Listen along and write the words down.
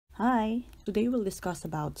Hi! Today we'll discuss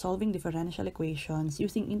about solving differential equations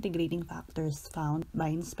using integrating factors found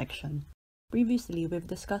by inspection. Previously, we've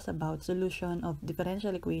discussed about solution of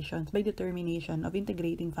differential equations by determination of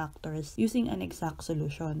integrating factors using an exact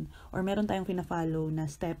solution, or meron tayong pina-follow na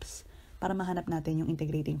steps para mahanap natin yung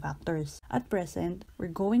integrating factors. At present,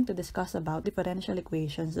 we're going to discuss about differential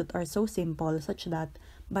equations that are so simple such that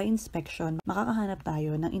by inspection, makakahanap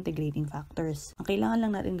tayo ng integrating factors. Ang kailangan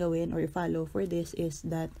lang natin gawin or i-follow for this is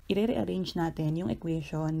that i-rearrange natin yung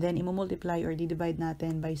equation, then i-multiply or divide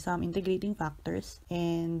natin by some integrating factors,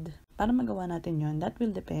 and para magawa natin yon, that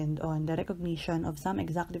will depend on the recognition of some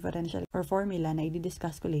exact differential or formula na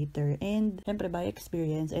i-discuss ko later. And syempre by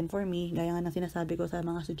experience, and for me, gaya nga ng sinasabi ko sa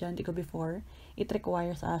mga estudyante ko before, it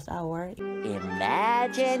requires us our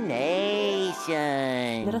imagination.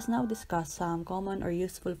 Let us now discuss some common or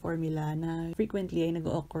useful formula na frequently ay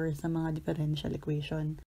nag-occur sa mga differential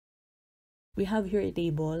equation. We have here a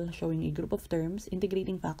table showing a group of terms,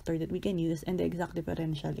 integrating factor that we can use, and the exact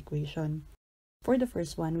differential equation. For the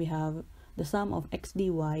first one, we have the sum of x dy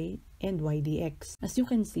and y dx. As you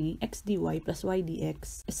can see, x dy plus y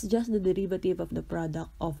dx is just the derivative of the product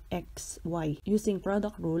of x, y. Using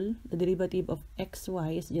product rule, the derivative of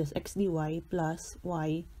xy is just x dy plus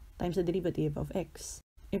y times the derivative of x.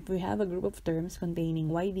 If we have a group of terms containing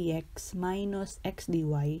y dx minus x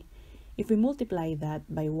dy, if we multiply that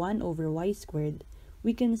by 1 over y squared,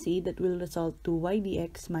 we can see that will result to y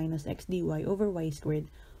dx minus x dy over y squared,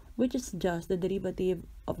 which is just the derivative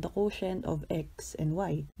of the quotient of x and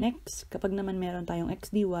y. Next, kapag naman meron tayong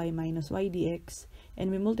x dy minus y dx,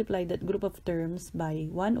 and we multiply that group of terms by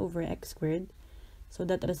 1 over x squared, so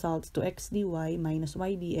that results to x dy minus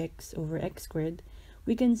y dx over x squared,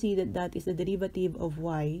 we can see that that is the derivative of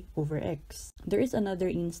y over x. There is another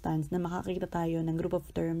instance na makakita tayo ng group of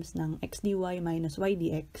terms ng x dy minus y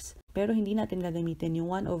dx, pero hindi natin gagamitin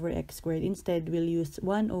yung 1 over x squared. Instead, we'll use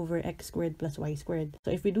 1 over x squared plus y squared. So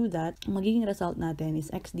if we do that, ang magiging result natin is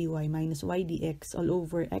x dy minus y dx all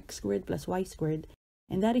over x squared plus y squared,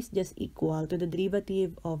 and that is just equal to the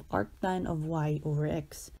derivative of arctan of y over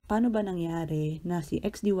x. Paano ba nangyari na si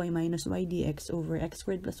x dy minus y dx over x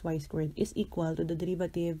squared plus y squared is equal to the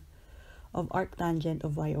derivative of arctangent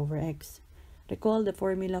of y over x? Recall the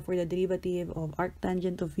formula for the derivative of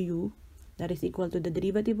arctangent of u, that is equal to the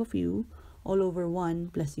derivative of u all over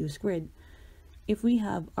 1 plus u squared. If we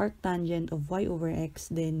have arctangent of y over x,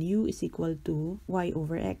 then u is equal to y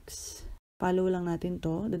over x. Follow lang natin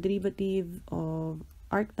to. The derivative of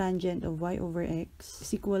arctangent of y over x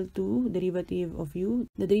is equal to derivative of u.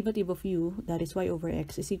 The derivative of u, that is y over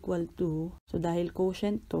x, is equal to, so dahil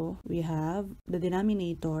quotient to, we have the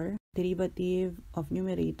denominator, derivative of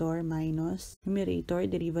numerator minus numerator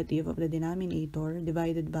derivative of the denominator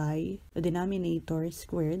divided by the denominator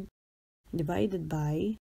squared divided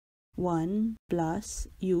by 1 plus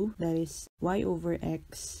u, that is y over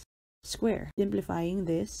x square. Simplifying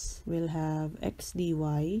this, we'll have x dy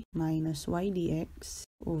minus y dx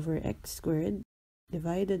over x squared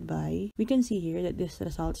divided by, we can see here that this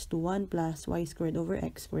results to 1 plus y squared over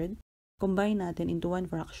x squared. Combine natin into one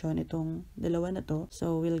fraction itong dalawa na to,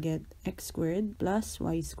 so we'll get x squared plus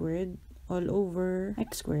y squared all over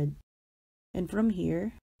x squared. And from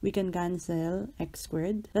here, we can cancel x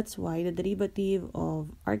squared. That's why the derivative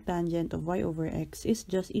of arctangent of y over x is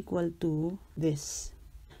just equal to this.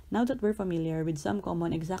 Now that we're familiar with some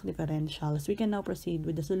common exact differentials, we can now proceed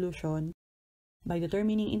with the solution by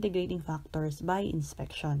determining integrating factors by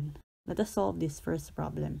inspection. Let us solve this first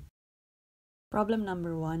problem. Problem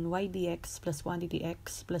number 1, y dx plus quantity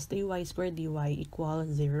x plus 3y squared dy equals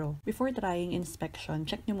 0. Before trying inspection,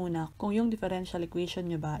 check nyo muna kung yung differential equation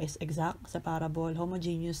nyo ba is exact, separable,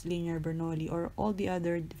 homogeneous, linear, Bernoulli, or all the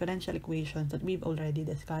other differential equations that we've already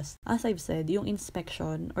discussed. As I've said, yung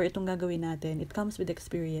inspection or itong gagawin natin, it comes with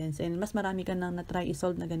experience, and mas marami ka nang na-try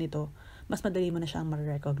isolve na ganito, mas madali mo na siyang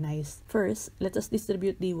ma-recognize. First, let us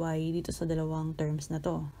distribute dy dito sa dalawang terms na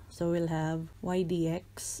to. So we'll have y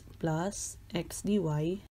dx plus x dy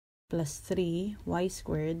plus 3y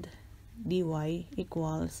squared dy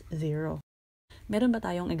equals 0. Meron ba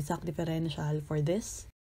tayong exact differential for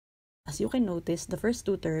this? As you can notice, the first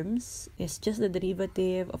two terms is just the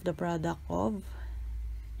derivative of the product of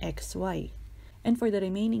xy. And for the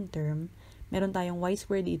remaining term, meron tayong y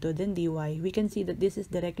squared dito, then dy. We can see that this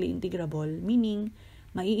is directly integrable, meaning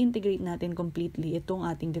mai-integrate natin completely itong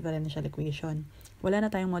ating differential equation. Wala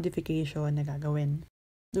na tayong modification na gagawin.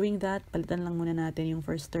 Doing that, palitan lang muna natin yung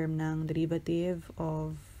first term ng derivative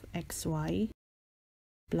of xy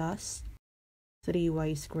plus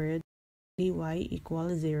 3y squared dy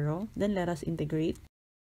equals 0. Then let us integrate.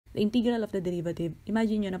 The integral of the derivative,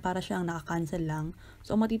 imagine nyo na para siyang nakakancel lang.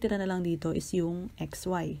 So, ang matitira na lang dito is yung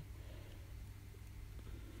xy.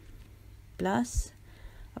 Plus,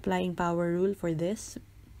 applying power rule for this,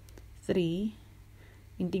 3,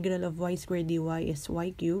 integral of y squared dy is y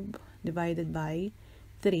cubed divided by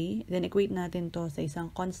 3. Then, equate natin to sa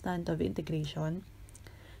isang constant of integration.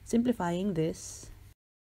 Simplifying this,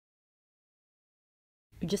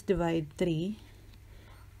 we just divide 3.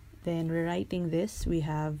 Then, rewriting this, we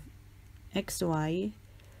have xy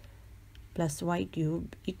plus y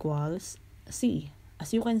cubed equals c.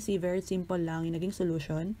 As you can see, very simple lang yung naging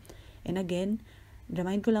solution. And again,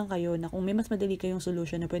 remind ko lang kayo na kung may mas madali kayong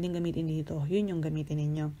solution na pwedeng gamitin dito, yun yung gamitin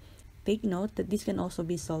ninyo. Take note that this can also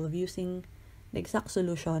be solved using the exact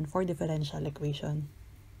solution for differential equation.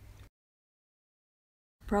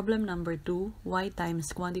 Problem number 2, y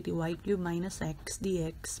times quantity y cubed minus x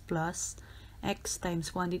dx plus x times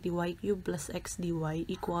quantity y cubed plus x dy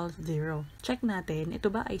equals 0. Check natin, ito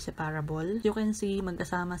ba ay separable? You can see,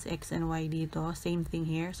 magkasama si x and y dito. Same thing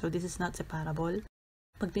here. So, this is not separable.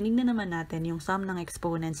 Pag tinignan naman natin yung sum ng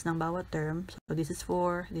exponents ng bawat term, so this is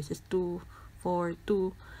 4, this is 2, 4,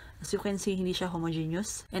 2. As you can see, hindi siya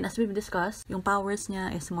homogeneous. And as we've discussed, yung powers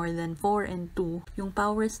niya is more than 4 and 2. Yung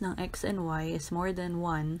powers ng x and y is more than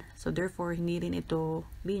 1. So therefore, hindi rin ito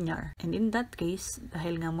linear. And in that case,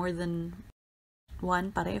 dahil nga more than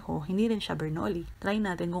 1 pareho, hindi rin siya Bernoulli. Try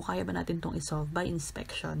natin kung kaya ba natin itong isolve by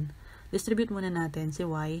inspection. Distribute muna natin si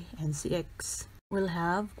y and si x. We'll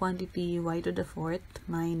have quantity y to the fourth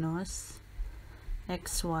minus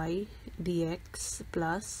xy dx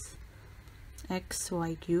plus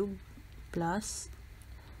xy cubed plus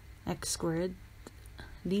x squared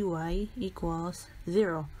dy equals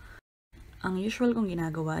 0. Ang usual kong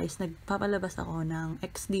ginagawa is nagpapalabas ako ng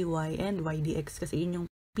x dy and y dx kasi yun yung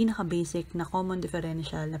pinaka-basic na common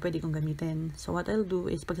differential na pwede kong gamitin. So what I'll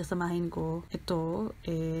do is pagsasamahin ko ito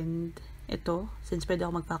and ito, since pwede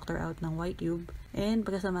ako mag-factor out ng y cube, and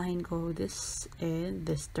pagkasamahin ko this and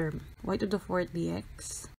this term. Y to the fourth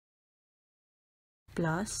dx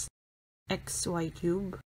plus xy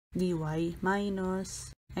cube dy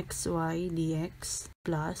minus xy dx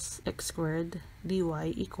plus x squared dy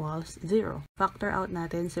equals 0. Factor out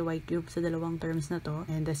natin si y cube sa dalawang terms na to,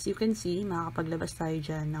 and as you can see, makakapaglabas tayo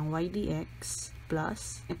dyan ng y dx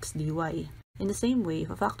plus x dy. In the same way,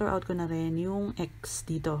 factor out ko na rin yung x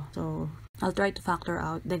dito. So, I'll try to factor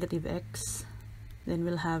out negative x. Then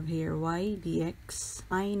we'll have here y dx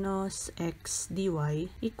minus x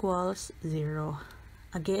dy equals 0.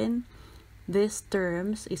 Again, this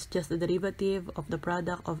terms is just the derivative of the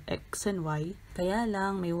product of x and y. Kaya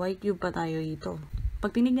lang, may y cube pa tayo dito.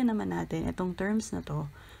 Pag tinignan naman natin itong terms na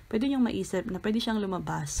to, pwede niyong maisip na pwede siyang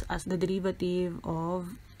lumabas as the derivative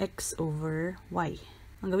of x over y.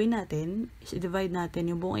 Ang gawin natin is i-divide natin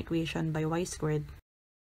yung buong equation by y squared.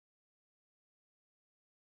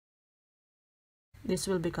 This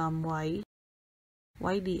will become y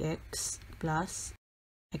dx plus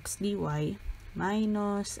x dy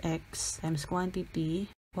minus x times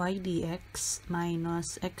quantity y dx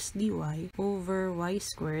minus x dy over y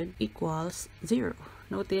squared equals 0.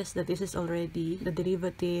 Notice that this is already the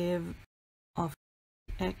derivative of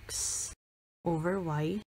x over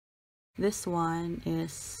y. This one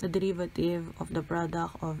is the derivative of the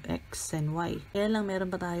product of x and y. Kaya lang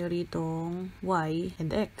meron pa tayo ritong y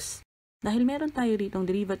and x. Dahil meron tayo ritong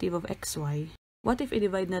derivative of xy, what if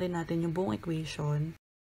i-divide na rin natin yung buong equation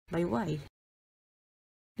by y?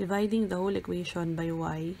 Dividing the whole equation by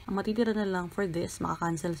y, ang matitira na lang for this,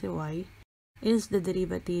 makakancel si y, is the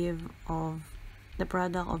derivative of the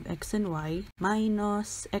product of x and y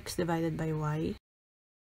minus x divided by y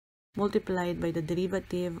multiplied by the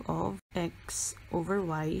derivative of x over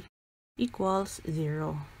y equals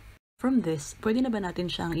 0. From this, pwede na ba natin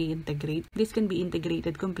siyang i-integrate? This can be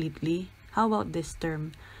integrated completely. How about this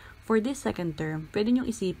term? For this second term, pwede niyong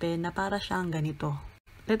isipin na para siyang ganito.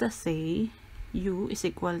 Let us say, u is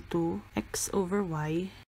equal to x over y,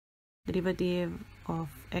 derivative of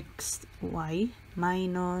xy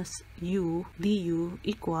minus u du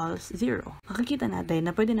equals 0. Makikita natin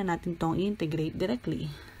na pwede na natin tong i-integrate directly.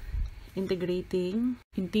 Integrating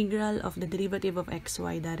integral of the derivative of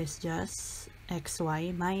xy, that is just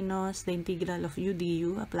xy minus the integral of u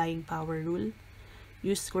du, applying power rule,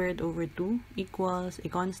 u squared over 2 equals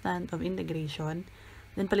a constant of integration.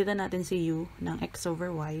 Then palitan natin si u ng x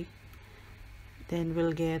over y. Then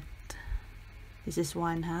we'll get, this is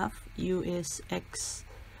 1/2, u is x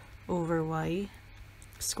over y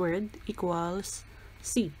squared equals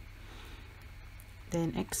c.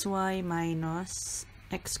 Then xy minus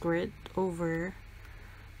x squared over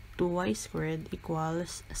 2y squared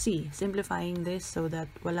equals c. Simplifying this so that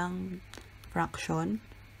walang fraction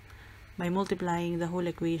by multiplying the whole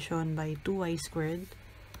equation by 2y squared,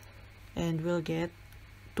 and we'll get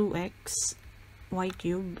 2x y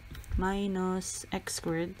cubed minus x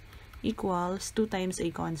squared equals 2 times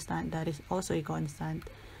a constant that is also a constant.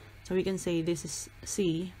 So we can say this is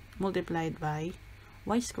c multiplied by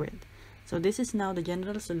y squared. So this is now the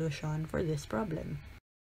general solution for this problem.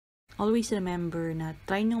 Always remember na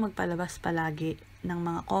try nyo magpalabas palagi ng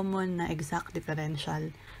mga common na exact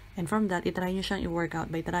differential. And from that, itry nyo siyang i-work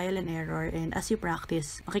out by trial and error. And as you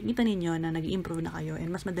practice, makikita ninyo na nag-improve na kayo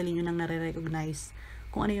and mas madali nyo nang nare-recognize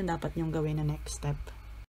kung ano yung dapat nyong gawin na next step.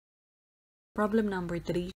 Problem number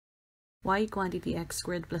 3. Y quantity x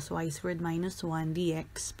squared plus y squared minus 1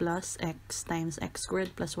 dx plus x times x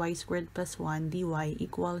squared plus y squared plus 1 dy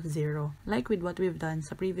equals 0. Like with what we've done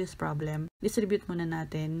sa previous problem, distribute muna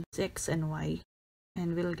natin x and y,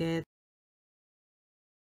 and we'll get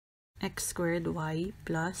x squared y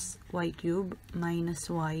plus y cube minus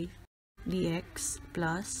y dx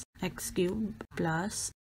plus x cube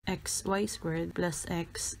plus xy squared plus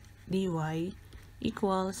x dy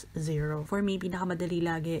equals 0. For me, pinakamadali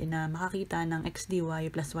lagi na makakita ng x dy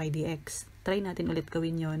plus y dx. Try natin ulit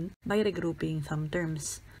gawin yon by regrouping some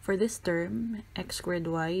terms. For this term, x squared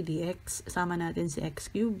y dx, sama natin si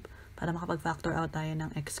x cube para makapag-factor out tayo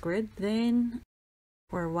ng x squared. Then,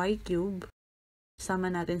 for y cube,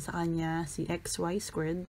 sama natin sa kanya si xy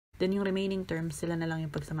squared. Then, yung remaining terms, sila na lang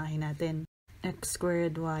yung pagsamahin natin. X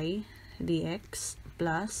squared y dx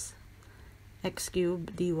plus x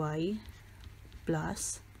cube dy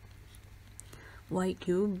plus y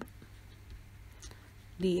cube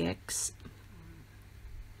dx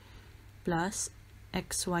plus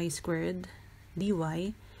xy squared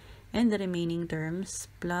dy, and the remaining terms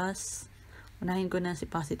plus, unahin ko na si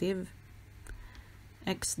positive,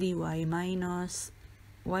 x dy minus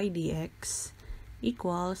y dx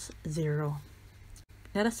equals 0.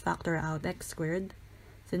 Let us factor out x squared.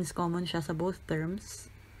 Since common siya sa both terms,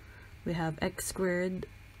 we have x squared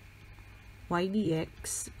y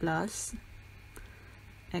dx plus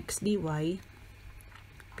x dy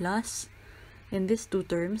plus, in these two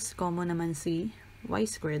terms, common naman si y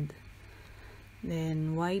squared.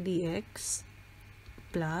 Then y dx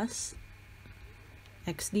plus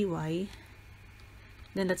x dy.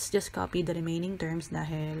 Then let's just copy the remaining terms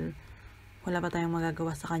dahil wala pa tayong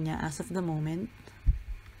magagawa sa kanya as of the moment.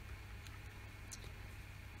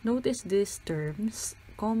 Notice these terms,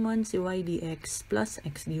 common si y dx plus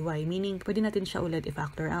x dy, meaning pwede natin siya ulit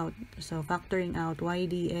i-factor out. So, factoring out y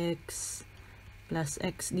dx plus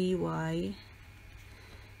x dy,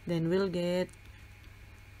 then we'll get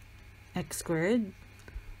x squared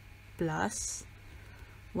plus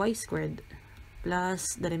y squared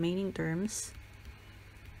plus the remaining terms,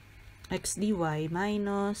 x dy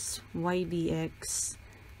minus y dx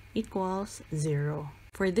equals 0.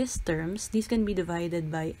 For these terms, these can be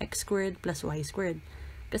divided by x squared plus y squared.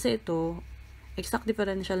 Kasi ito, exact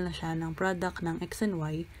differential na siya ng product ng x and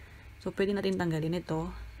y. So, pwede natin tanggalin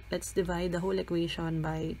ito. Let's divide the whole equation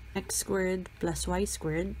by x squared plus y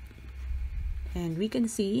squared. And we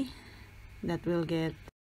can see that we'll get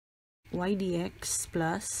y dx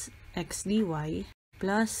plus x dy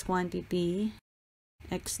plus quantity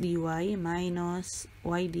x dy minus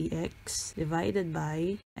y dx divided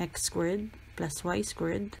by x squared plus y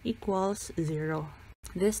squared equals 0.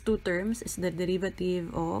 These two terms is the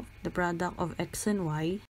derivative of the product of x and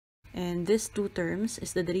y, and these two terms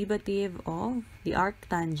is the derivative of the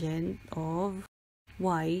arctangent of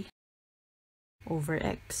y over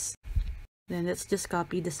x. Then let's just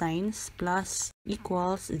copy the signs, plus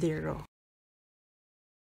equals 0.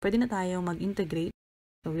 Pwede na tayo mag-integrate.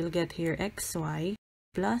 So we'll get here xy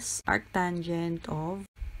plus arctangent of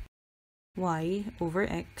y over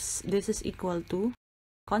x. This is equal to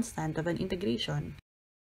constant of an integration.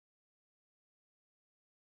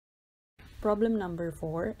 Problem number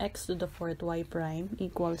 4, x to the fourth y prime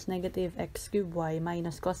equals negative x cube y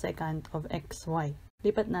minus cosecant of xy.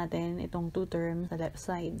 Lipat natin itong two terms sa left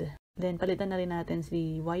side. Then, palitan na rin natin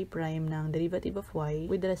si y prime ng derivative of y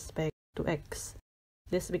with respect to x.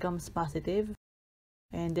 This becomes positive,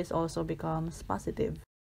 and this also becomes positive.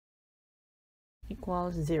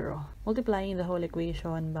 Equals 0. Multiplying the whole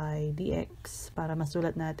equation by dx para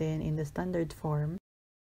masulat natin in the standard form.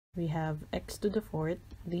 We have x to the fourth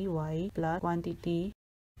dy plus quantity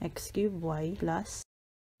x cube y plus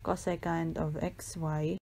cosecant of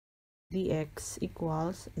xy dx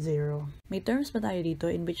equals 0. May terms pa tayo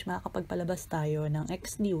dito in which makakapagpalabas tayo ng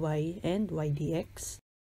x dy and y dx.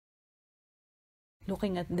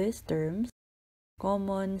 Looking at these terms,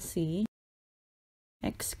 common si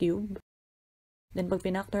x cubed. Then pag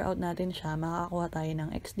pinactor out natin siya, makakakuha tayo ng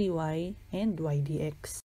x dy and y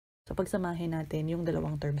dx. So pagsamahin natin yung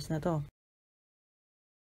dalawang terms na to.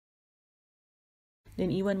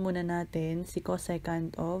 Then iwan muna natin si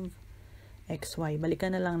cosecant of xy.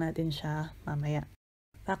 Balikan na lang natin siya mamaya.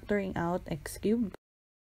 Factoring out x cubed,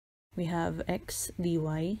 we have x dy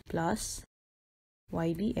plus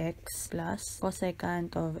y dx plus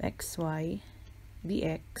cosecant of xy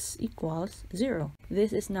dx equals 0.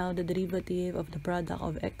 This is now the derivative of the product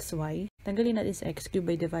of xy. Tanggalin natin sa x cubed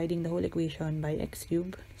by dividing the whole equation by x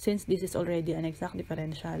cubed since this is already an exact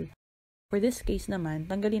differential. For this case naman,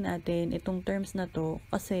 tanggalin natin itong terms na to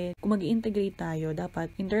kasi kung mag-integrate tayo, dapat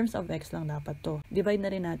in terms of x lang dapat to. Divide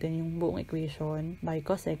na rin natin yung buong equation by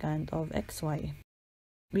cosecant of xy.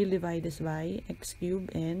 We'll divide this by x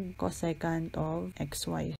cubed and cosecant of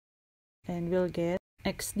xy. And we'll get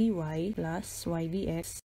x dy plus y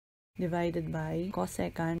dx divided by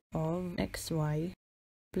cosecant of xy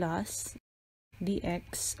plus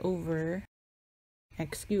dx over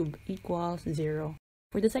x cubed equals 0.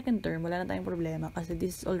 For the second term, wala na tayong problema kasi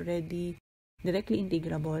this is already directly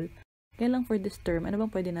integrable. Kaya lang for this term, ano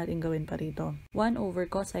bang pwede natin gawin pa rito? 1 over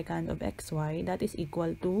cosecant of xy, that is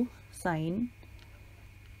equal to sine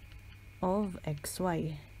of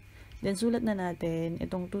xy. Then, sulat na natin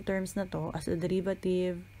itong two terms na to as a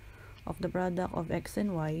derivative of the product of x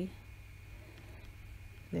and y.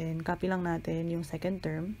 Then, copy lang natin yung second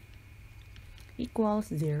term equals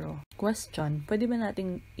 0. Question, pwede ba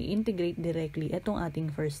nating i-integrate directly itong ating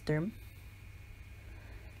first term?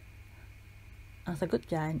 Ang sagot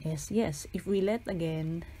dyan is yes. If we let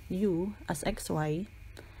again u as xy,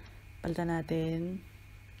 palitan natin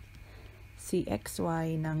si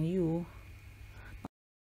xy ng u,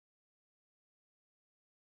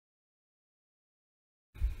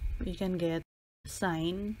 we can get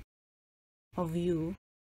sine of u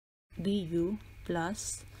du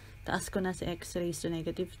plus, taas ko na si x raised to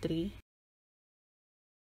negative 3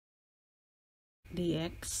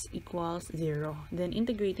 dx equals 0. Then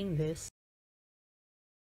integrating this,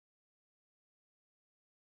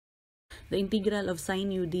 the integral of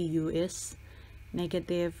sine u du is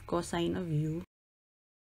negative cosine of u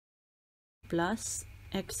plus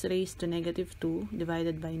x raised to negative 2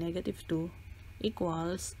 divided by negative 2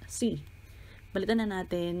 equals c. Balitan na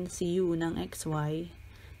natin si u ng xy.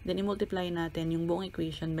 Then, i-multiply natin yung buong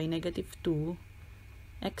equation by negative 2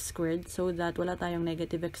 x squared so that wala tayong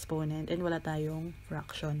negative exponent and wala tayong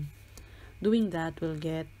fraction. Doing that, we'll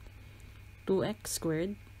get 2x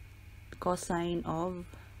squared cosine of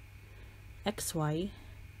xy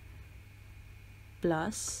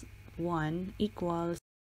plus 1 equals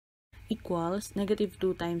negative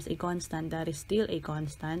 2 times a constant that is still a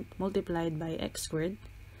constant multiplied by x squared.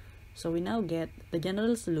 So we now get the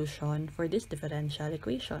general solution for this differential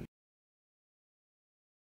equation.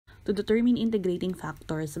 To determine integrating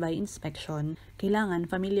factors by inspection, kailangan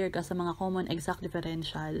familiar ka sa mga common exact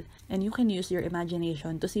differential and you can use your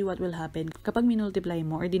imagination to see what will happen kapag minultiply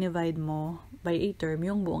mo or dinivide mo by a term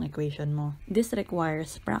yung buong equation mo. This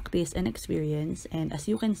requires practice and experience, and as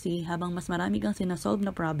you can see, habang mas marami kang sinasolve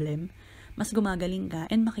na problem, mas gumagaling ka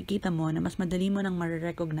and makikita mo na mas madali mo nang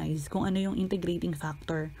ma-recognize kung ano yung integrating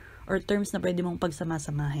factor or terms na pwede mong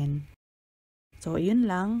pagsamasamahin. So, yun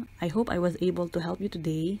lang. I hope I was able to help you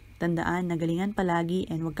today. Tandaan na galingan palagi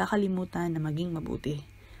and huwag kakalimutan na maging mabuti.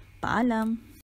 Paalam!